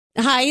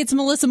Hi, it's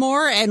Melissa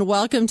Moore, and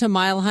welcome to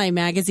Mile High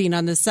Magazine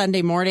on this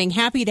Sunday morning.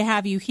 Happy to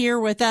have you here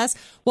with us.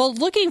 Well,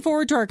 looking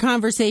forward to our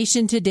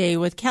conversation today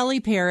with Kelly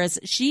Paris.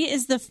 She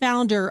is the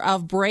founder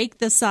of Break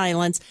the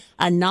Silence,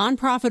 a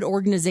nonprofit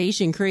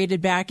organization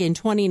created back in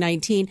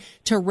 2019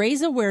 to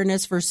raise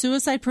awareness for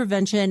suicide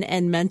prevention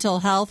and mental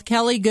health.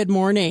 Kelly, good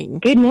morning.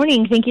 Good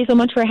morning. Thank you so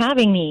much for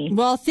having me.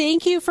 Well,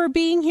 thank you for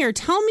being here.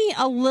 Tell me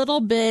a little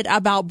bit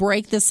about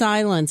Break the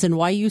Silence and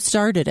why you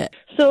started it.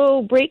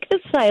 So Break the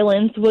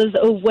Silence was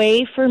a way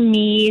for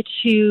me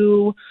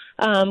to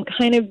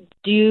kind of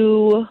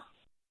do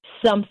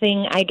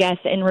something, I guess,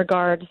 in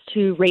regards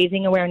to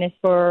raising awareness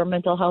for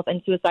mental health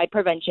and suicide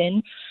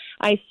prevention.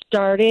 I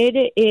started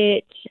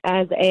it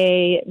as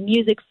a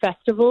music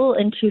festival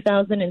in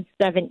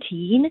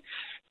 2017.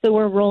 So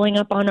we're rolling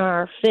up on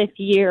our 5th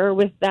year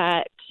with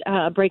that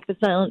Break the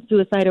Silence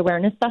Suicide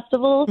Awareness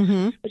Festival,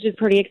 which is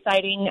pretty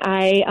exciting.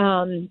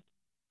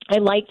 I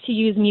like to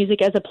use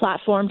music as a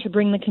platform to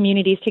bring the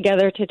communities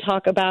together to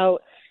talk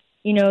about,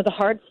 you know, the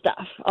hard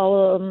stuff.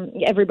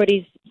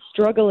 Everybody's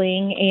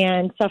struggling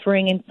and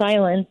suffering in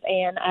silence,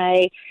 and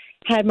I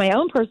had my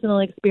own personal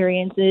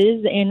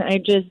experiences, and I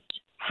just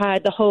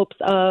had the hopes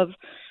of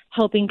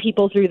helping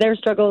people through their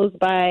struggles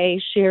by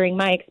sharing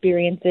my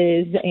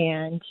experiences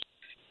and,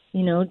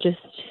 you know, just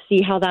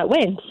see how that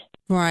went.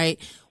 Right.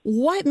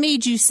 What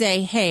made you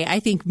say, hey, I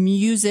think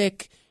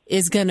music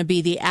is going to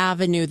be the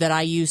avenue that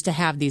I use to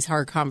have these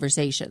hard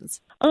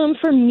conversations?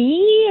 For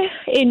me,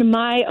 in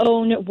my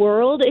own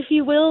world, if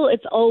you will,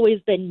 it's always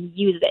been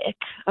music.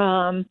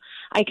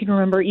 I can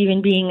remember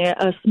even being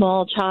a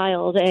small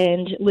child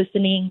and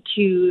listening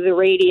to the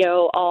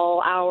radio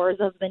all hours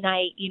of the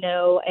night, you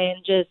know,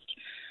 and just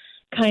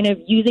kind of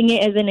using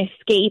it as an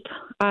escape.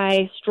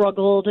 I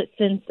struggled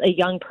since a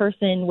young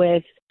person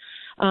with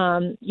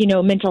you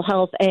know, mental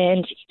health.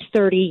 And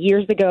 30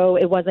 years ago,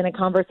 it wasn't a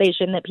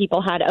conversation that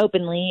people had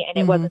openly, and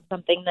it wasn't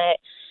something that,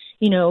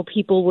 you know,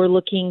 people were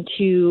looking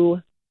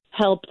to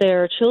help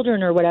their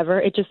children or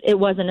whatever. It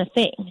wasn't a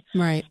thing.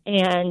 Right.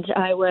 And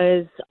I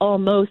was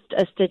almost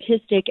a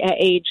statistic at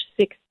age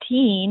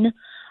 16,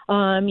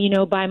 you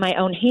know, by my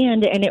own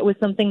hand. And it was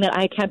something that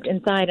I kept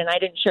inside, and I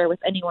didn't share with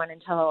anyone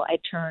until I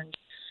turned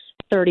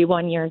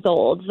 31 years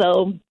old.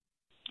 So,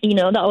 you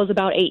know, that was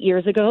about 8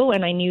 years ago,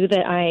 and I knew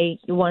that I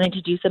wanted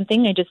to do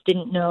something. I just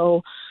didn't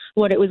know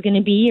what it was going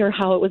to be or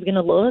how it was going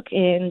to look.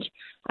 And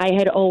I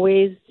had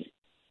always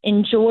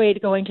enjoyed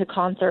going to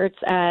concerts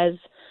as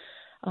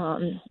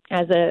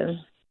a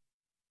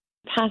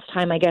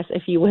pastime, I guess,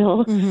 if you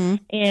will.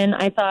 And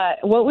I thought,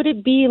 what would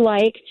it be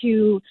like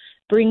to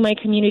bring my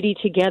community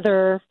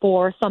together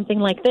for something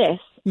like this?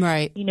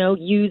 Right. You know,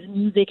 use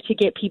music to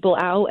get people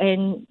out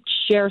and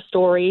share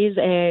stories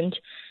and,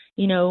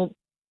 you know,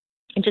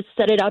 and just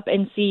set it up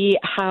and see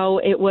how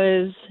it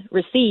was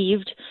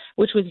received,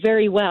 which was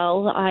very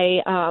well.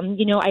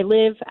 You know, I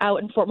live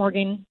out in Fort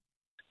Morgan,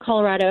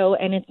 Colorado,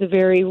 and it's a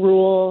very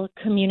rural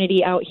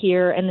community out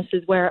here, and this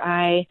is where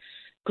I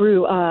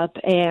grew up,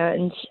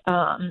 and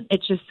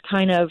it's just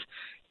kind of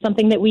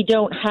something that we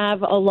don't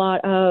have a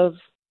lot of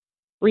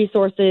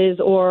resources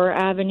or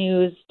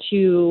avenues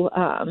to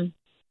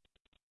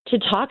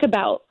talk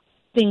about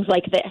things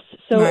like this.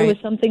 So It was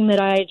something that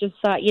I just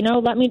thought, you know,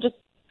 let me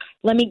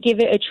give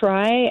it a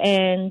try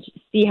and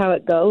see how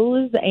it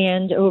goes.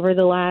 And over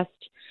the last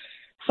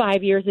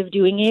 5 years of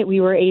doing it, we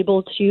were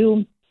able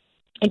to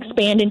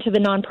expand into the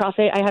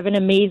nonprofit. I have an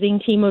amazing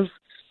team of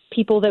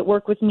people that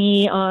work with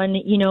me on,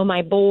 you know,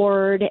 my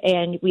board,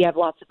 and we have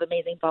lots of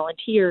amazing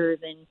volunteers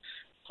and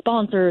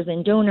sponsors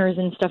and donors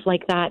and stuff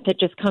like that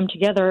just come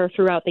together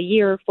throughout the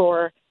year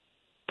for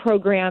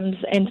programs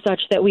and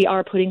such that we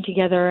are putting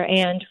together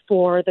and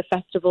for the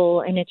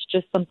festival. And it's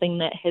just something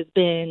that has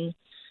been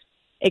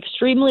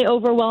extremely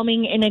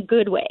overwhelming in a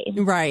good way.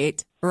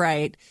 Right.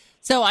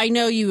 So I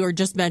know you were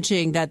just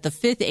mentioning that the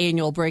 5th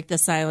annual Break the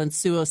Silence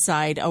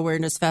Suicide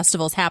Awareness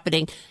Festival is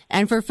happening.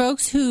 And for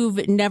folks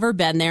who've never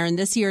been there, and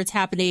this year it's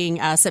happening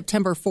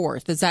September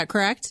 4th. Is that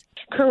correct?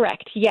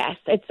 Correct. Yes.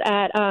 It's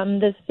at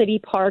the city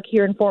park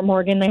here in Fort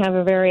Morgan. They have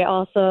a very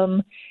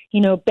awesome,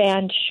 you know,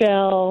 band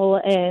shell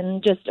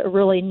and just a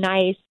really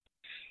nice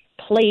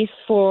place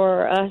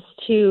for us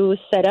to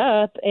set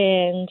up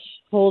and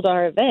hold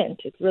our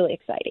event. It's really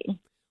exciting.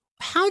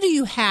 How do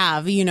you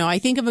have, you know, I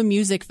think of a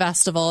music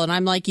festival, and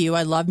I'm like you,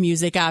 I love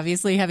music,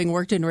 obviously, having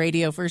worked in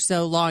radio for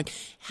so long.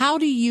 How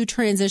do you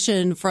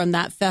transition from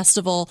that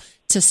festival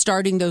to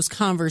starting those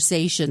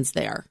conversations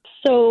there?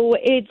 So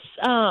it's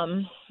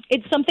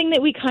something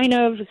that we kind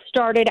of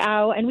started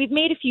out, and we've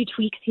made a few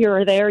tweaks here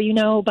or there, you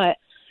know, but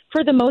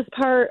for the most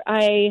part,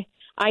 I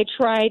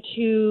try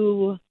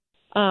to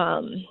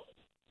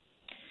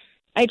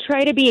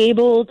be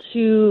able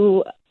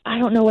to, I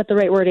don't know what the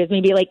right word is,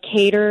 maybe like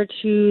cater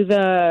to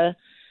the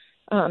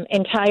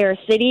entire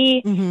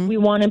city. We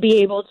want to be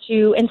able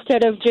to,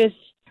 instead of just,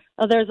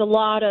 there's a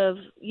lot of,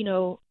 you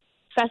know,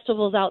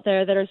 festivals out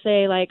there that are,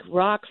 say, like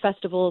rock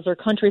festivals or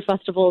country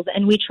festivals,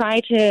 and we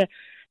try to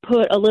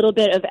put a little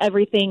bit of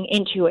everything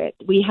into it.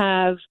 We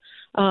have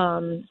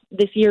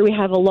This year we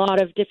have a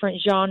lot of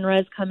different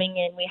genres coming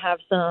in. We have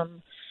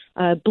some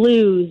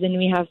blues, and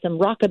we have some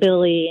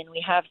rockabilly, and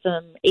we have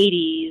some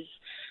 80s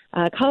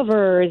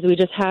covers. We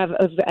just have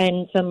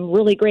and some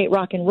really great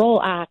rock and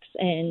roll acts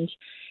and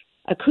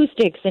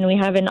acoustics, and we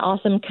have an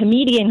awesome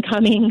comedian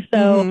coming.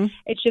 So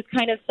it's just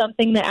kind of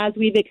something that as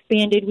we've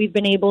expanded, we've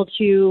been able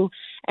to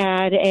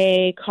add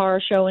a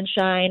car show and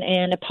shine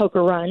and a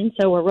poker run.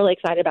 So we're really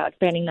excited about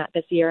expanding that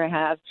this year. I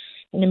have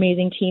an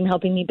amazing team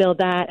helping me build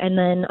that. And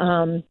then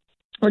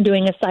we're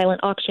doing a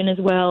silent auction as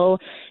well.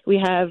 We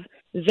have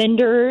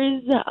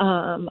vendors,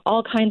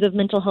 all kinds of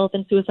mental health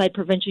and suicide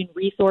prevention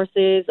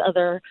resources,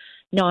 other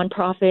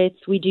nonprofits.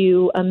 We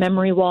do a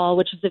memory wall,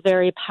 which is a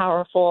very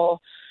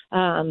powerful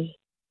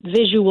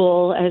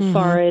visual as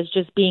far as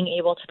just being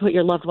able to put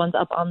your loved ones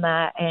up on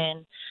that.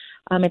 And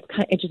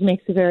it just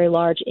makes a very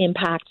large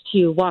impact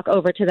to walk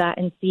over to that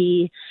and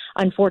see,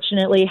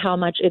 unfortunately, how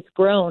much it's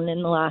grown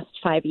in the last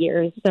 5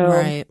 years. So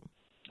right.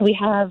 we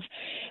have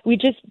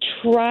really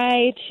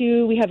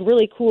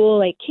cool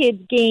like kids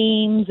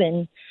games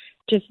and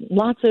just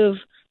lots of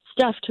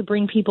stuff to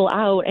bring people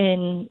out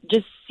and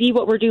just see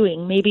what we're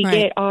doing. Maybe right.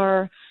 get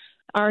our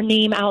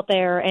name out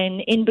there.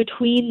 And in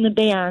between the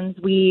bands,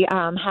 we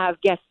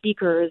have guest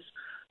speakers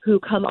who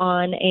come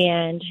on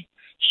and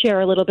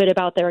share a little bit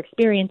about their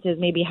experiences,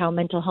 maybe how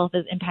mental health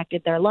has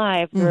impacted their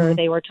lives, or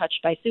they were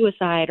touched by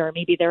suicide, or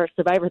maybe they're a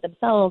survivor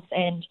themselves.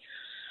 And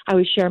I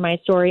always share my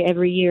story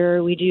every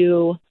year. We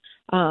do,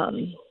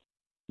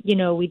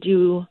 we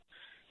do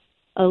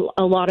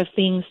a lot of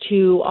things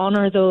to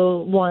honor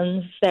the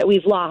ones that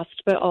we've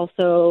lost, but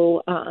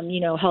also,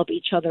 help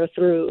each other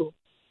through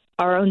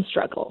our own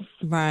struggles.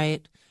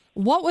 Right.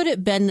 What would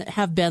it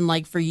have been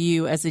like for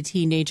you as a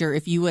teenager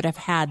if you would have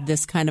had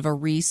this kind of a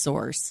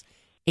resource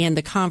and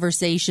the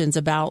conversations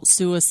about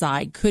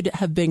suicide could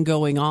have been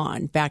going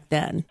on back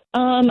then?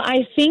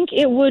 I think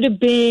it would have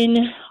been,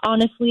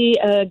 honestly,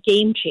 a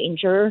game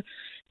changer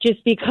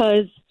just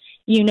because,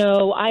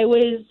 I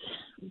was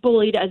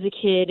bullied as a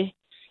kid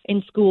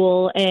in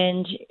school,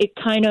 and it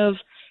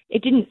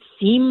didn't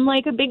seem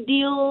like a big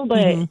deal,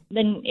 but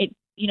then it,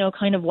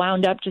 kind of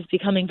wound up just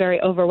becoming very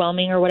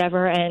overwhelming or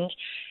whatever. And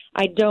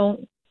I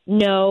don't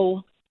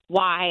know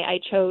why I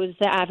chose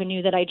the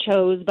avenue that I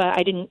chose, but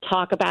I didn't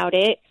talk about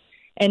it.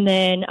 And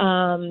then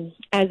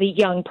as a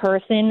young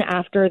person,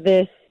 after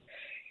this,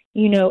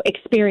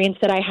 experience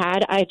that I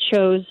had, I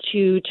chose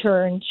to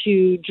turn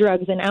to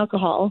drugs and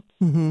alcohol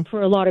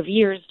for a lot of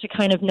years to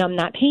kind of numb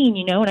that pain,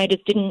 and I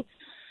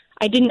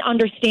didn't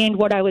understand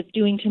what I was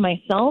doing to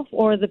myself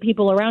or the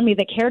people around me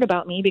that cared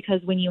about me,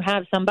 because when you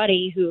have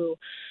somebody who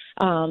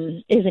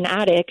is an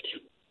addict,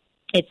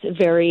 it's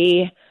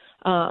very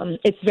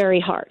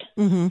hard.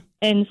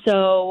 And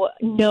so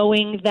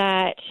knowing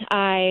that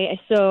I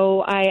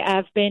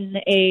have been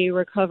a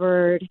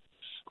recovered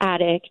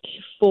addict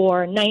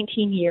for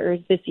 19 years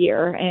this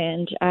year,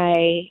 and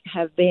I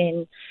have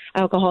been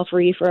alcohol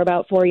free for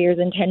about 4 years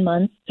and 10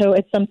 months. So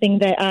it's something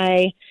that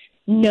I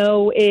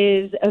know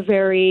is a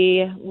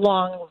very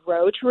long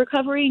road to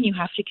recovery, and you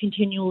have to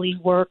continually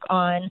work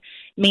on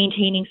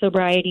maintaining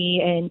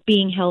sobriety and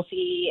being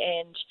healthy.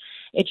 And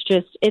it's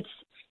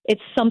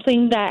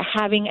something that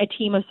having a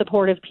team of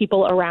supportive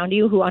people around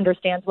you who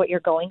understands what you're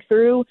going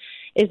through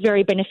is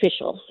very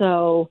beneficial.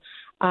 So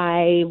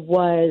I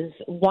was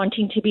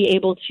wanting to be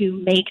able to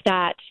make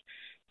that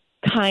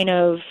kind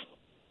of,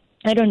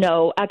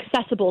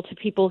 accessible to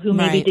people who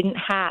maybe right. didn't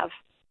have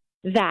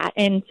that.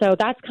 And so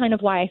that's kind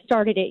of why I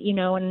started it,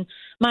 and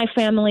my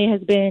family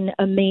has been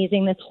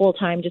amazing this whole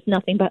time, just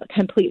nothing but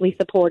completely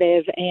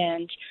supportive.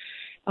 And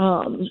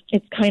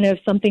it's kind of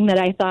something that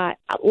I thought,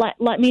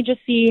 let me just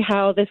see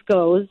how this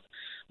goes.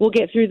 We'll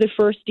get through the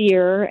first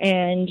year.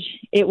 And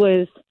it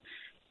was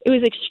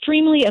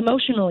extremely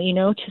emotional,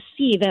 to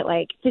see that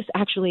like this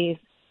actually is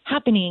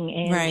happening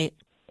and right.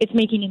 it's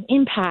making an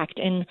impact.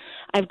 And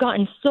I've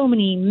gotten so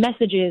many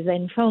messages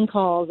and phone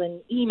calls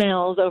and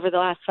emails over the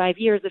last 5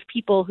 years of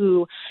people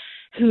who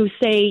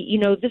say,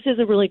 this is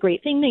a really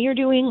great thing that you're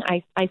doing.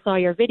 I saw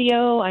your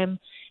video. I'm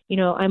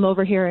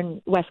over here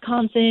in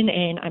Wisconsin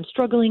and I'm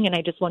struggling, and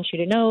I just want you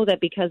to know that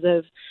because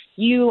of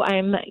you,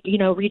 I'm,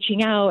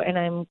 reaching out, and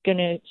I'm going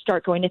to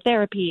start going to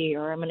therapy,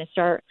 or I'm going to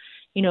start,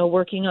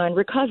 working on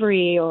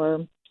recovery,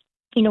 or,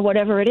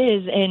 whatever it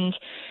is. And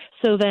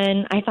so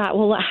then I thought,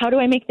 well, how do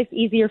I make this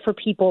easier for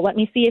people? Let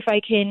me see if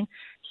I can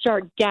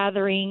start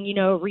gathering,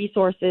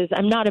 resources.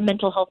 I'm not a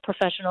mental health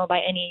professional by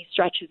any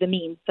stretch of the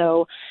means.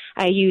 So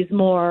I use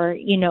more,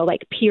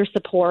 like peer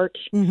support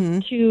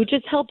to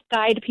just help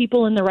guide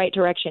people in the right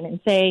direction and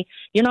say,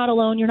 you're not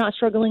alone. You're not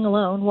struggling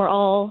alone. We're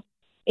all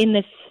in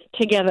this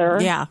together.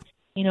 Yeah.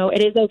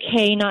 It is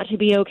okay not to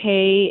be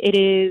okay. It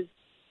is,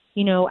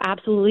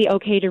 absolutely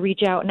okay to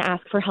reach out and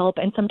ask for help.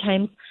 And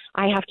sometimes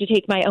I have to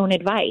take my own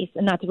advice,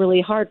 and that's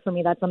really hard for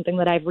me. That's something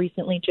that I've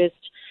recently just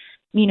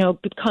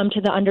come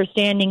to the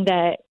understanding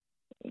that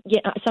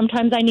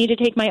sometimes I need to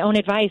take my own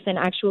advice and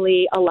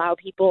actually allow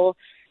people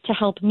to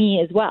help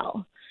me as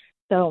well.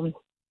 So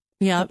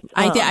Yeah,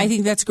 I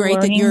think that's great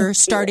learning that you're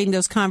starting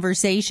those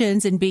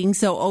conversations and being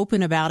so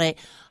open about it.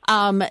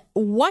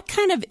 What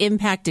kind of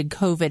impact did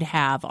COVID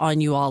have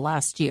on you all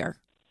last year?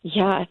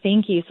 Yeah,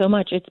 thank you so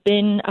much. It's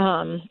been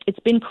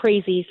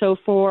crazy. So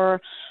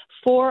for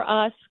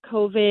us,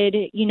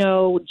 COVID,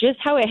 just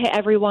how it hit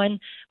everyone.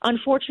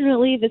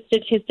 Unfortunately, the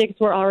statistics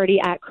were already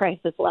at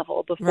crisis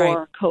level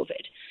before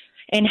COVID.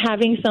 And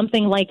having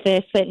something like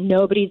this that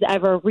nobody's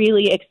ever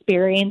really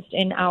experienced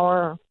in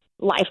our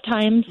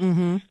lifetimes,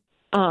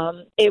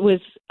 it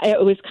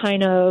was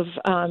kind of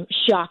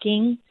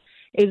shocking.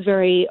 It was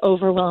very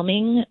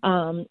overwhelming.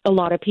 A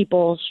lot of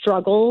people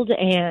struggled,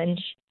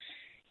 and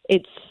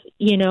it's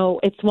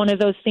one of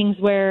those things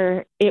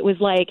where it was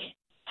like,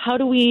 how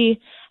do we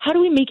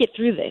make it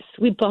through this?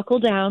 We buckle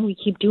down, we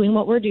keep doing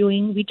what we're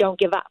doing, we don't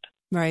give up.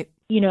 Right.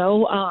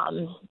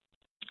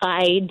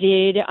 I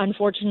did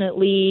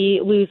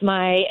unfortunately lose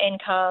my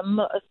income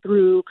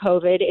through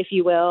COVID, if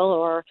you will,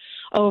 or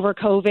over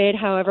COVID,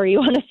 however you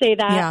want to say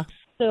that. Yeah.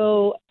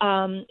 So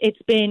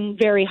it's been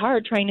very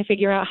hard trying to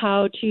figure out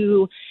how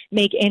to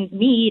make ends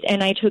meet.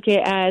 And I took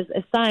it as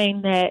a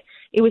sign that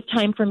it was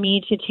time for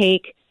me to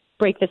take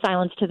Break the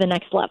Silence to the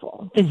next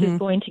level. This is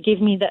going to give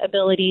me the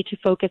ability to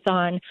focus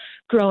on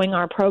growing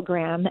our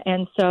program.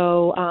 And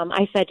so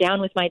I sat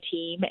down with my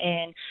team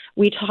and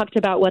we talked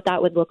about what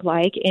that would look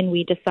like. And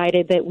we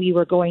decided that we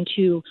were going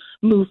to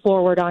move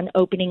forward on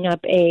opening up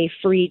a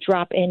free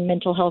drop-in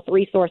mental health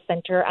resource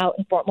center out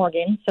in Fort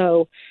Morgan.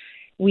 So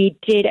we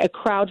did a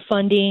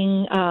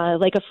crowdfunding,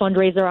 like a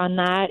fundraiser on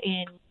that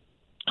in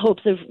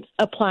hopes of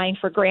applying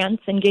for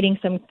grants and getting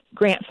some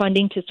grant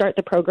funding to start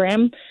the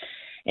program.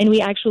 And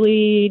we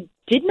actually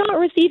did not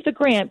receive the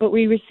grant, but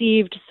we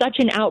received such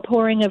an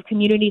outpouring of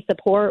community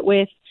support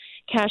with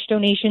cash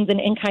donations and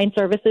in-kind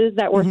services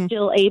that we're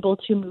still able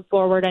to move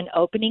forward on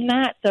opening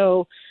that.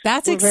 So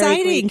that's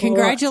exciting.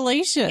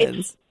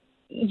 Congratulations.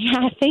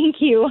 Yeah, thank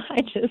you.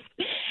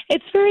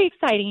 It's very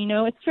exciting.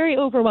 It's very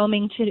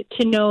overwhelming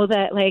to know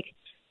that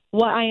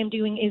what I am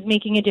doing is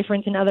making a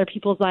difference in other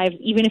people's lives,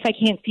 even if I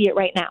can't see it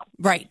right now.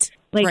 Right.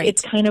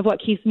 It's kind of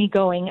what keeps me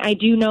going. I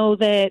do know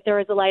that there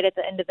is a light at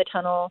the end of the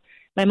tunnel.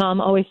 My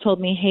mom always told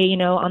me, hey,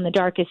 on the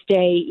darkest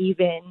day,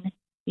 even,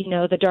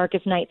 the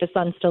darkest night, the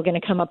sun's still going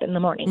to come up in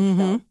the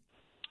morning.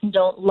 So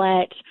don't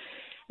let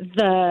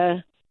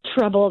the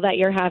trouble that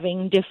you're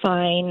having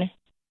define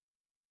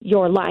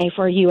your life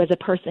or you as a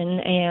person,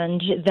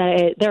 and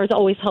that there's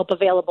always help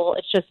available.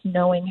 It's just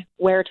knowing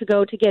where to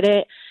go to get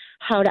it,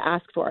 how to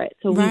ask for it.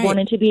 So we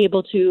wanted to be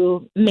able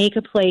to make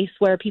a place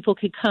where people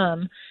could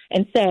come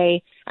and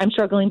say, I'm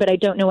struggling, but I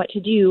don't know what to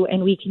do.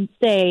 And we can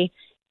say,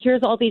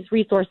 here's all these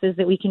resources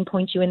that we can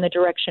point you in the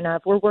direction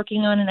of. We're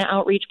working on an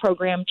outreach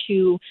program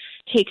to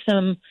take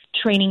some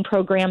training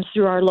programs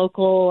through our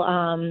local,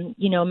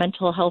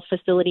 mental health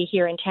facility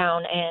here in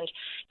town and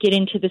get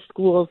into the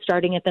schools,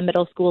 starting at the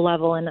middle school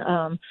level, and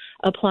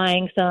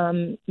applying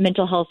some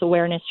mental health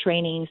awareness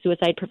training,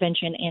 suicide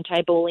prevention,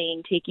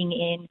 anti-bullying, taking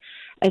in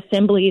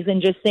assemblies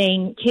and just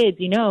saying, kids,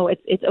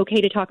 it's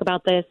okay to talk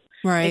about this.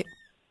 Right.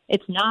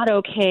 It's not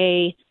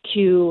okay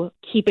to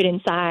keep it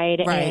inside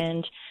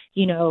and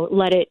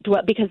let it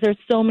dwell, because there's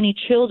so many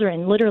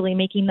children literally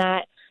making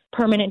that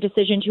permanent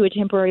decision to a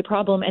temporary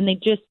problem, and they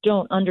just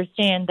don't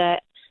understand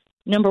that,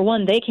 number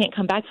one, they can't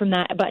come back from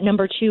that, but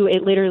number two,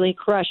 it literally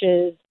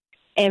crushes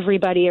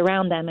everybody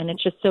around them, and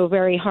it's just so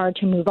very hard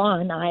to move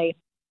on. I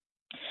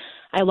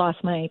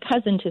lost my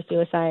cousin to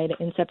suicide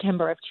in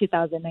September of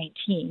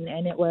 2019,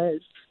 and it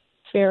was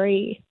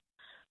very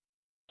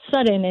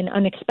sudden and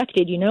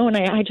unexpected, and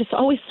I just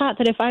always thought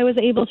that if I was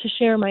able to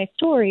share my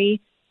story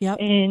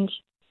and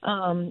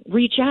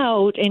reach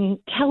out and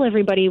tell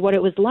everybody what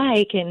it was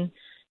like, and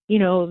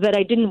that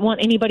I didn't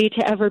want anybody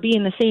to ever be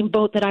in the same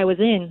boat that I was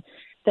in,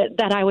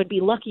 that I would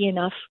be lucky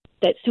enough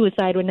that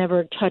suicide would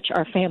never touch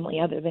our family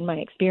other than my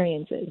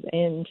experiences.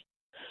 And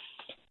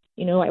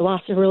I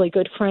lost a really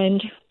good friend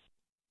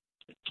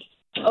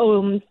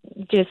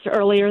just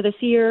earlier this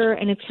year,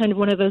 and it's kind of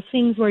one of those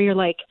things where you're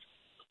like,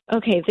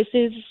 okay, this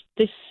is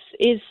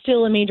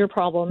still a major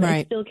problem. Right.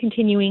 It's still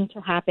continuing to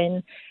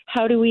happen.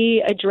 How do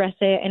we address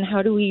it, and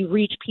how do we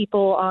reach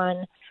people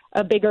on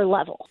a bigger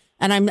level?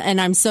 And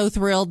I'm so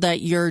thrilled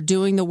that you're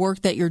doing the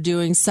work that you're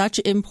doing, such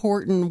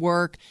important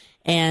work.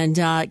 And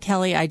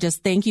Kelly, I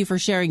just thank you for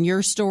sharing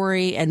your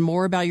story and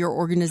more about your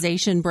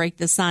organization, Break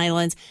the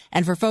Silence.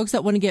 And for folks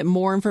that want to get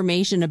more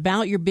information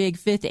about your big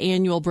 5th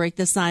annual Break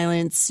the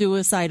Silence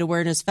Suicide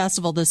Awareness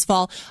Festival this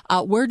fall,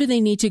 where do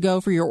they need to go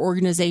for your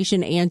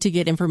organization and to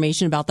get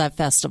information about that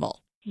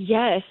festival?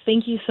 Yes,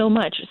 thank you so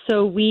much.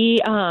 So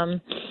we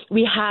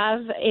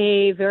have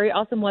a very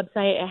awesome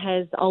website. It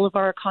has all of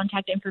our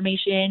contact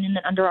information, and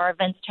then under our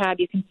events tab,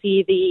 you can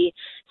see the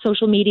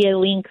social media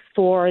links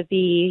for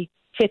the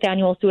 5th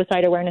Annual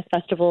Suicide Awareness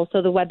Festival.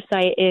 So the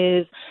website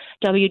is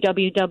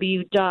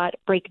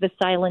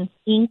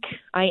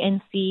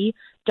www.breakthesilenceinc.com.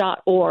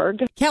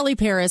 breakthesilence.org. Kelly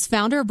Paris,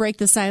 founder of Break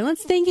the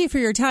Silence, thank you for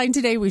your time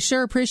today. We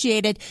sure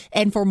appreciate it.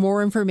 And for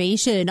more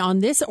information on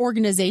this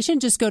organization,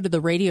 just go to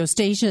the radio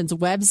station's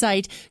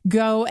website.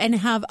 Go and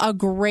have a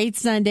great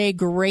Sunday,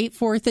 great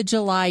 4th of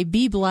July.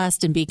 Be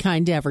blessed and be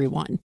kind to everyone.